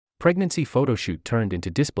Pregnancy photoshoot turned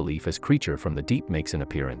into disbelief as creature from the deep makes an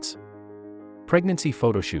appearance. Pregnancy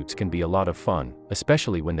photoshoots can be a lot of fun,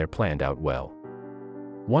 especially when they're planned out well.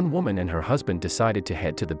 One woman and her husband decided to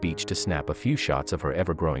head to the beach to snap a few shots of her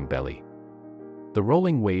ever-growing belly. The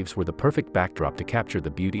rolling waves were the perfect backdrop to capture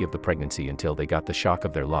the beauty of the pregnancy until they got the shock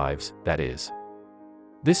of their lives, that is.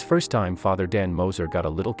 This first time Father Dan Moser got a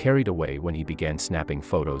little carried away when he began snapping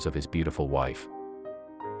photos of his beautiful wife.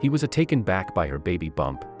 He was taken back by her baby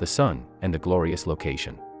bump, the sun, and the glorious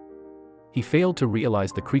location. He failed to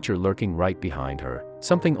realize the creature lurking right behind her,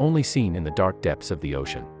 something only seen in the dark depths of the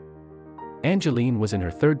ocean. Angeline was in her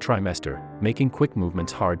third trimester, making quick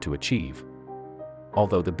movements hard to achieve.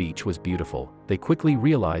 Although the beach was beautiful, they quickly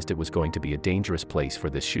realized it was going to be a dangerous place for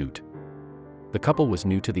this shoot. The couple was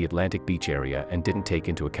new to the Atlantic beach area and didn't take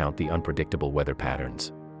into account the unpredictable weather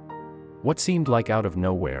patterns. What seemed like out of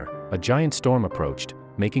nowhere, a giant storm approached,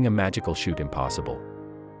 making a magical shoot impossible.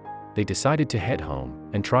 They decided to head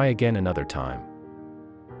home and try again another time.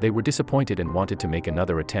 They were disappointed and wanted to make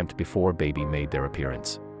another attempt before baby made their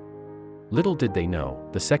appearance. Little did they know,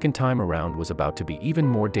 the second time around was about to be even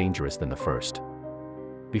more dangerous than the first.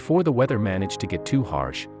 Before the weather managed to get too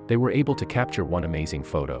harsh, they were able to capture one amazing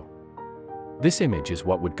photo. This image is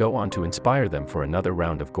what would go on to inspire them for another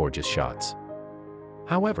round of gorgeous shots.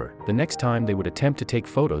 However, the next time they would attempt to take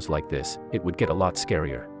photos like this, it would get a lot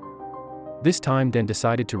scarier. This time Dan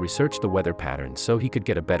decided to research the weather patterns so he could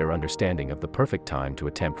get a better understanding of the perfect time to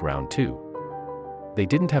attempt round 2. They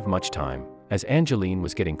didn't have much time, as Angeline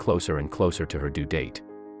was getting closer and closer to her due date.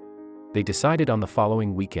 They decided on the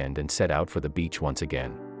following weekend and set out for the beach once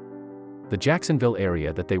again. The Jacksonville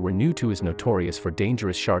area that they were new to is notorious for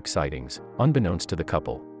dangerous shark sightings, unbeknownst to the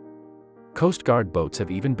couple. Coast Guard boats have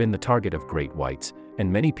even been the target of great whites,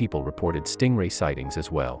 and many people reported stingray sightings as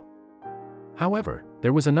well. However,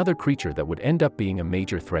 there was another creature that would end up being a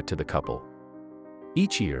major threat to the couple.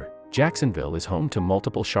 Each year, Jacksonville is home to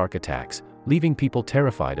multiple shark attacks, leaving people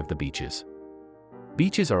terrified of the beaches.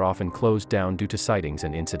 Beaches are often closed down due to sightings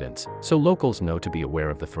and incidents, so locals know to be aware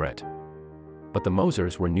of the threat. But the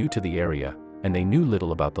Mosers were new to the area, and they knew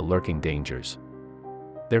little about the lurking dangers.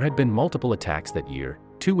 There had been multiple attacks that year,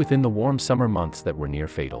 2 within the warm summer months that were near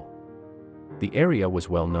fatal. The area was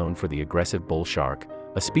well known for the aggressive bull shark,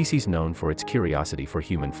 a species known for its curiosity for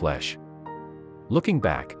human flesh. Looking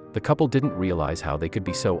back, the couple didn't realize how they could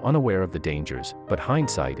be so unaware of the dangers, but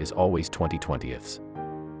hindsight is always 20/20.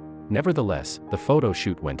 Nevertheless, the photo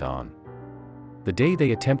shoot went on. The day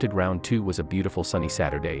they attempted round 2 was a beautiful sunny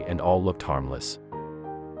Saturday and all looked harmless.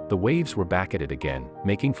 The waves were back at it again,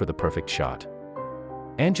 making for the perfect shot.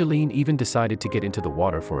 Angeline even decided to get into the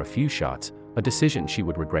water for a few shots, a decision she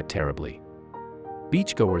would regret terribly.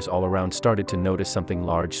 Beachgoers all around started to notice something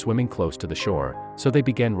large swimming close to the shore, so they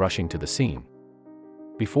began rushing to the scene.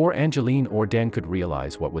 Before Angeline or Dan could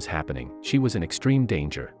realize what was happening, she was in extreme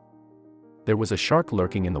danger. There was a shark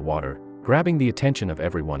lurking in the water, grabbing the attention of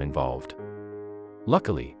everyone involved.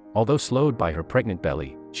 Luckily, although slowed by her pregnant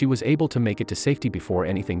belly, she was able to make it to safety before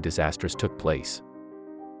anything disastrous took place.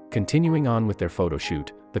 Continuing on with their photo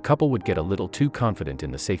shoot, the couple would get a little too confident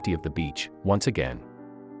in the safety of the beach, once again.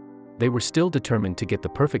 They were still determined to get the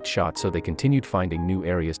perfect shot, so they continued finding new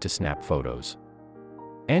areas to snap photos.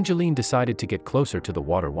 Angeline decided to get closer to the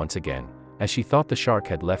water once again, as she thought the shark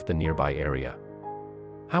had left the nearby area.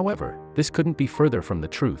 However, this couldn't be further from the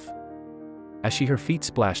truth. As her feet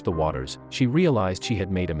splashed the waters, she realized she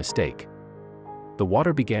had made a mistake. The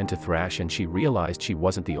water began to thrash and she realized she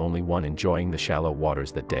wasn't the only one enjoying the shallow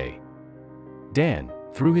waters that day. Dan,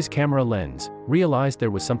 through his camera lens, realized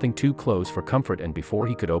there was something too close for comfort, and before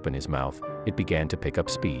he could open his mouth, it began to pick up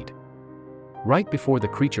speed. Right before the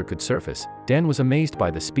creature could surface, Dan was amazed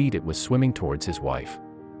by the speed it was swimming towards his wife.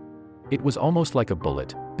 It was almost like a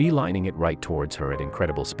bullet, beelining it right towards her at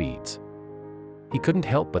incredible speeds. He couldn't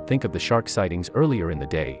help but think of the shark sightings earlier in the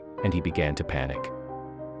day, and he began to panic.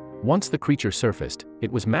 Once the creature surfaced,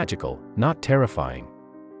 it was magical, not terrifying.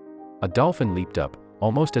 A dolphin leaped up,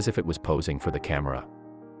 almost as if it was posing for the camera.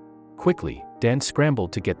 Quickly, Dan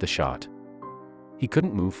scrambled to get the shot. He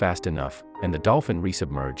couldn't move fast enough, and the dolphin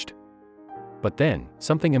resubmerged. But then,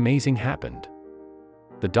 something amazing happened.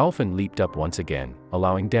 The dolphin leaped up once again,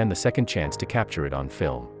 allowing Dan the second chance to capture it on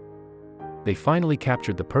film. They finally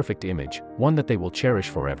captured the perfect image, one that they will cherish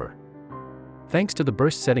forever. Thanks to the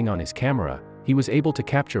burst setting on his camera, he was able to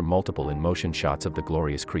capture multiple in-motion shots of the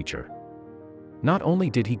glorious creature. Not only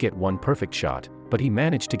did he get one perfect shot, but he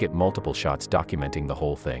managed to get multiple shots documenting the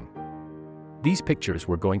whole thing. These pictures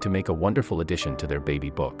were going to make a wonderful addition to their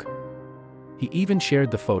baby book. He even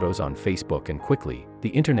shared the photos on Facebook, and quickly, the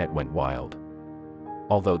internet went wild.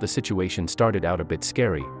 Although the situation started out a bit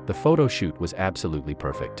scary, the photo shoot was absolutely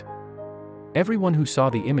perfect. Everyone who saw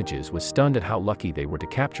the images was stunned at how lucky they were to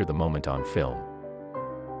capture the moment on film.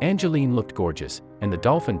 Angeline looked gorgeous, and the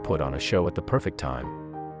dolphin put on a show at the perfect time.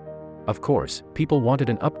 Of course, people wanted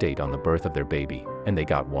an update on the birth of their baby, and they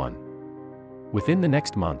got one. Within the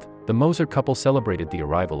next month, the Moser couple celebrated the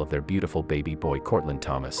arrival of their beautiful baby boy Cortland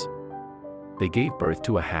Thomas. They gave birth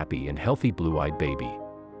to a happy and healthy blue-eyed baby.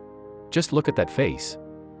 Just look at that face.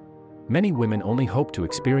 Many women only hope to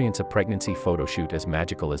experience a pregnancy photo shoot as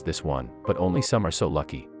magical as this one, but only some are so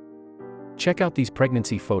lucky. Check out these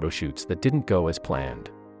pregnancy photo shoots that didn't go as planned.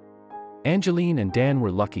 Angeline and Dan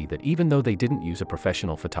were lucky that even though they didn't use a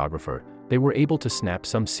professional photographer, they were able to snap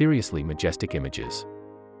some seriously majestic images.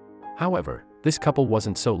 However, this couple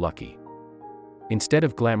wasn't so lucky. Instead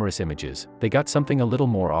of glamorous images, they got something a little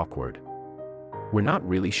more awkward. We're not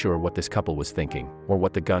really sure what this couple was thinking, or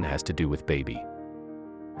what the gun has to do with baby.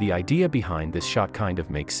 The idea behind this shot kind of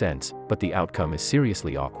makes sense, but the outcome is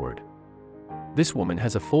seriously awkward. This woman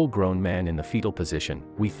has a full-grown man in the fetal position,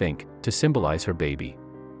 we think, to symbolize her baby.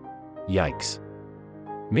 Yikes.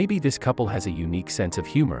 Maybe this couple has a unique sense of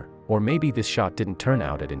humor, or maybe this shot didn't turn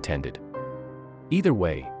out as intended. Either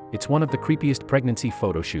way, it's one of the creepiest pregnancy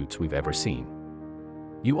photo shoots we've ever seen.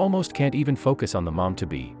 You almost can't even focus on the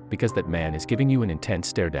mom-to-be, because that man is giving you an intense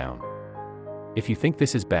stare-down. If you think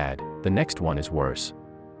this is bad, the next one is worse.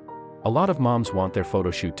 A lot of moms want their photo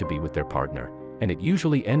shoot to be with their partner, and it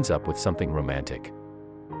usually ends up with something romantic.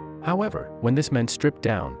 However, when this man stripped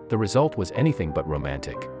down, the result was anything but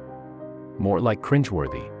romantic. More like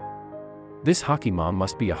cringeworthy. This hockey mom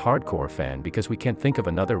must be a hardcore fan, because we can't think of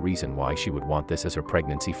another reason why she would want this as her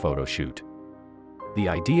pregnancy photo shoot. The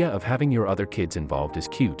idea of having your other kids involved is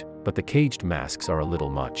cute, but the caged masks are a little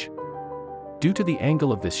much. Due to the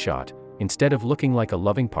angle of this shot, instead of looking like a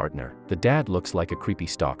loving partner, the dad looks like a creepy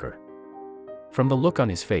stalker. From the look on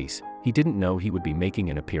his face, he didn't know he would be making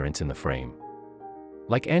an appearance in the frame.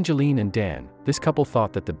 Like Angeline and Dan, this couple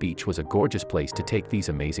thought that the beach was a gorgeous place to take these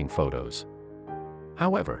amazing photos.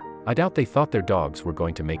 However, I doubt they thought their dogs were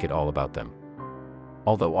going to make it all about them.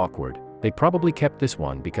 Although awkward, they probably kept this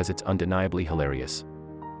one because it's undeniably hilarious.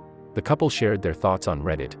 The couple shared their thoughts on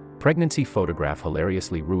Reddit. Pregnancy photograph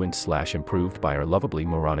hilariously ruined/improved by our lovably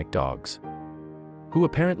moronic dogs, who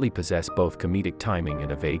apparently possess both comedic timing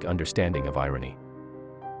and a vague understanding of irony.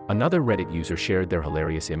 Another Reddit user shared their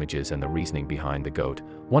hilarious images and the reasoning behind the goat.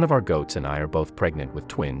 One of our goats and I are both pregnant with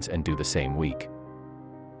twins and due the same week.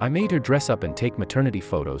 I made her dress up and take maternity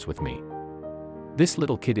photos with me. This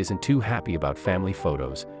little kid isn't too happy about family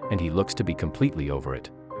photos, and he looks to be completely over it.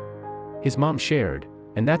 His mom shared,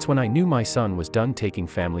 and that's when I knew my son was done taking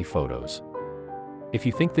family photos. If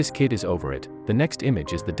you think this kid is over it, the next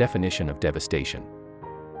image is the definition of devastation.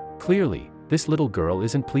 Clearly, this little girl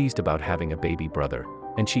isn't pleased about having a baby brother,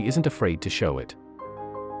 and she isn't afraid to show it.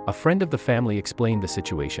 A friend of the family explained the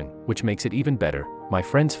situation, which makes it even better. My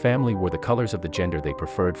friend's family wore the colors of the gender they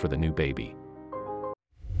preferred for the new baby.